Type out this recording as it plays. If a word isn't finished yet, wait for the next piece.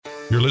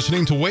You're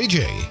listening to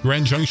WayJ,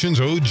 Grand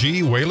Junction's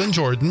OG Waylon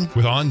Jordan,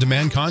 with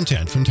on-demand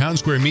content from Town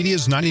Square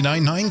Media's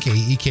 99.9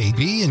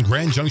 KEKB in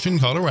Grand Junction,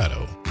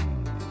 Colorado.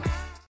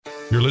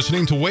 You're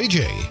listening to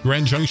WayJ,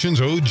 Grand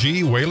Junction's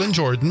OG Waylon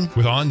Jordan,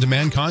 with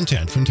on-demand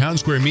content from Town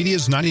Square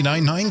Media's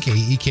 99.9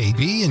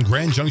 KEKB in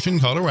Grand Junction,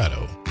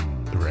 Colorado.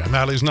 The Grand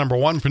Valley's number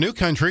one for New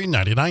Country,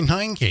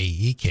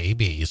 99.9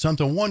 KEKB.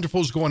 Something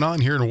wonderful is going on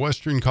here in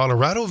Western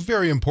Colorado.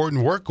 Very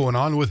important work going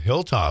on with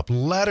Hilltop,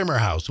 Latimer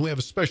House. We have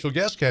a special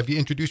guest. Have you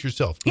introduce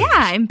yourself, please? Yeah,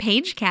 I'm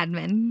Paige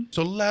Cadman.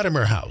 So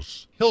Latimer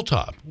House,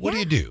 Hilltop, what do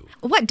you do?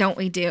 What don't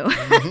we do?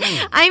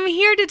 I'm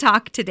here to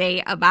talk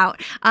today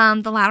about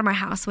the Latimer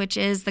House, which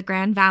is the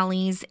Grand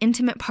Valley's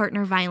intimate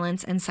partner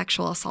violence and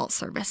sexual assault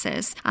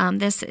services.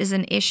 This is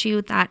an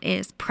issue that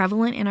is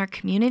prevalent in our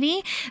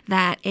community,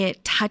 that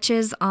it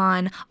touches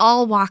on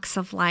all walks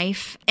of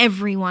life,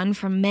 everyone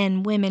from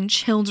men, women,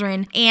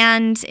 children,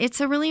 and it's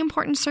a really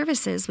important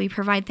services. We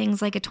provide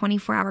things like a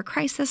 24-hour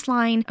crisis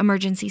line,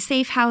 emergency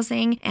safe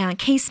housing, and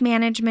case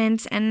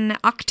management, and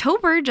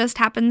October just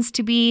happens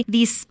to be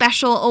the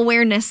special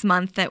awareness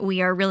month that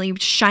we are really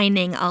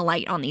shining a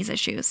light on these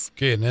issues.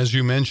 Okay, and as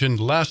you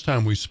mentioned last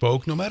time we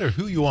spoke, no matter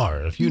who you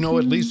are, if you know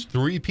at least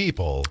 3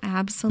 people,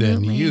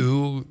 absolutely, then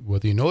you,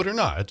 whether you know it or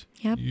not,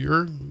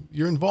 you're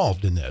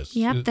involved in this.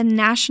 Yep, the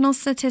national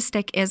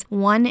statistic is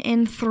 1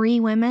 in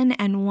 3 women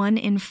and 1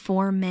 in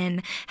 4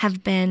 men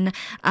have been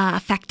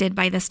affected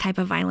by this type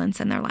of violence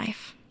in their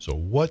life. So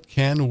what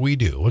can we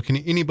do? What can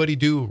anybody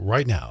do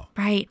right now?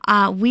 Right.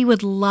 We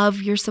would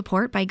love your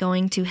support by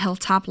going to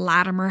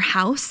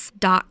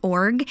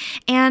hilltoplatimerhouse.org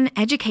and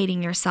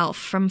educating yourself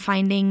from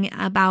finding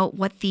about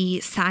what the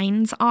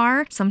signs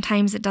are.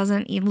 Sometimes it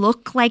doesn't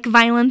look like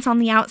violence on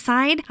the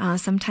outside.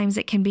 Sometimes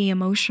it can be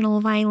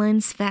emotional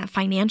violence,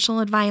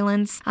 financial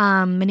violence,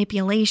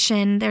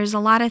 manipulation. There's a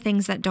lot of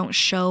things that don't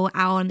show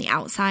out on the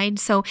outside.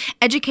 So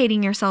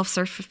educating yourself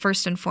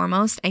first and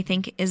foremost, I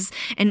think, is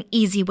an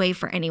easy way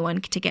for anyone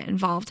to get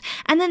involved.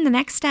 And then the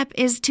next step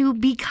is to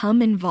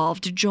become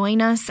involved.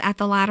 Join us at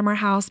the Latimer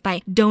House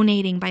by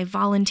donating, by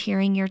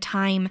volunteering your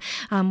time.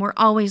 We're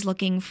always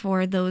looking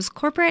for those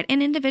corporate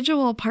and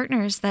individual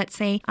partners that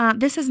say,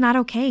 this is not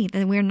okay,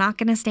 that we're not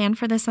going to stand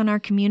for this in our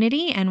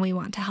community, and we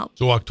want to help.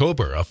 So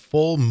October, a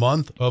full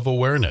month of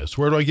awareness.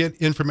 Where do I get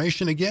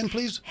information again,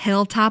 please?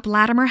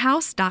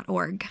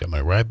 hilltoplatimerhouse.org.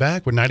 Coming right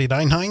back with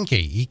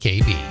 99.9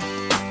 KEKB.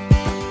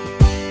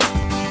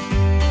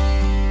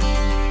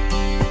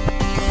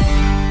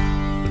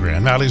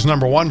 Grand Valley's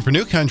number one for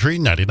New Country,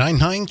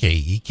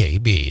 99.9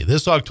 KEKB.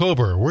 This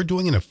October, we're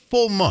doing a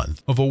full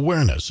month of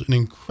awareness, an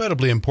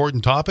incredibly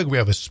important topic. We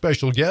have a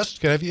special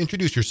guest. Can I have you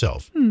introduce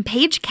yourself?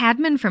 Paige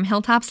Cadman from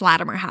Hilltop's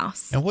Latimer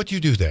House. And what do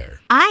you do there?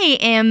 I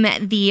am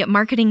the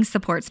marketing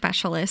support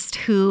specialist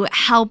who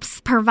helps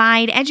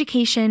provide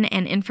education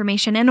and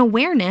information and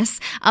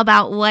awareness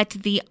about what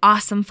the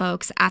awesome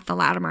folks at the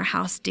Latimer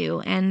House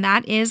do. And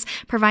that is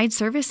provide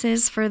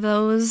services for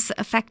those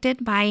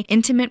affected by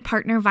intimate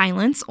partner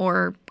violence,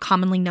 or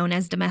commonly known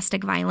as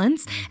domestic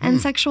violence, and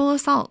sexual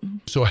assault.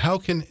 So how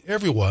can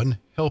everyone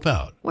help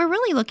out? We're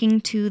really looking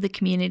to the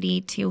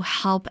community to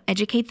help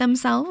educate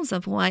themselves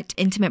of what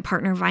intimate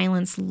partner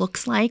violence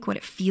looks like, what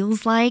it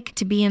feels like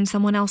to be in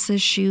someone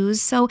else's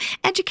shoes. So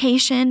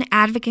education,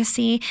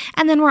 advocacy,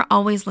 and then we're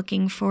always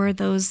looking for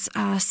those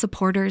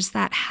supporters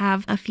that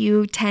have a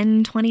few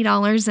 $10,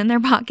 $20 in their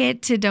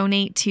pocket to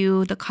donate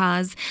to the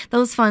cause.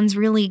 Those funds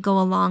really go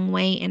a long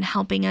way in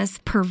helping us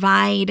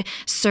provide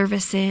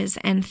services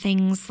and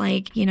things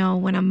like,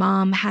 when a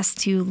mom has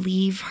to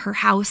leave her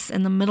house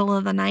in the middle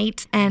of the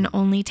night and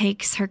only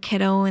takes her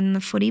kiddo in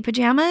the footy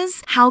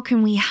pajamas. How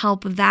can we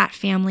help that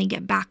family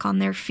get back on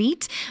their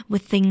feet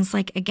with things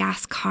like a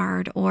gas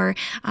card, or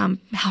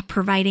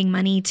providing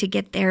money to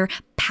get their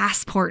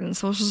passport and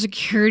social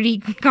security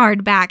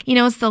card back?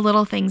 It's the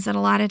little things that a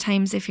lot of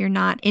times, if you're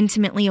not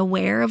intimately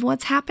aware of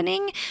what's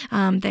happening,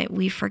 that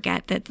we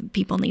forget that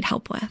people need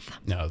help with.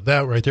 Now,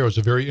 that right there was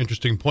a very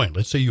interesting point.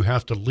 Let's say you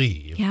have to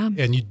leave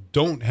and you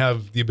don't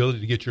have the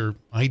ability to get your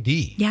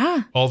ID.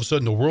 Yeah. All of a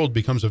sudden, the world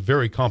becomes a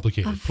very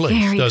complicated place,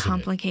 very doesn't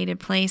complicated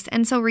place.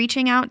 And so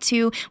reaching out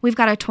to, we've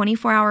got a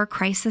 24-hour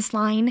crisis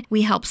line.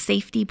 We help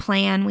safety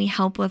plan. We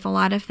help with a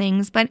lot of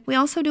things, but we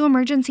also do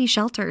emergency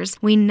shelters.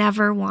 We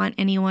never want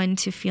anyone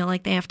to feel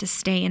like they have to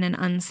stay in an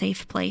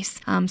unsafe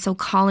place. So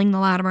calling the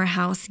Latimer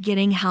House,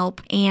 getting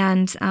help,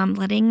 and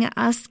letting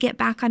us get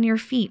back on your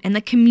feet. And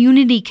the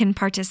community can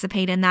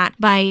participate in that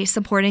by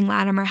supporting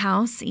Latimer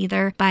House,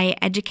 either by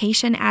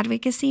education,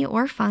 advocacy,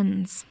 or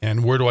funds.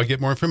 And where do I get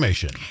more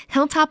information?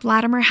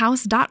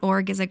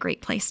 Hilltoplatimerhouse.org is a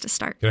great place to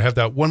start. Can I have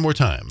that one more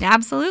time?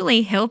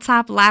 Absolutely.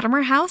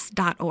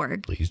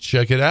 Hilltoplatimerhouse.org. Please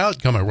check it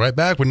out. Coming right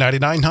back with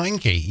 99.9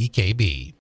 KEKB.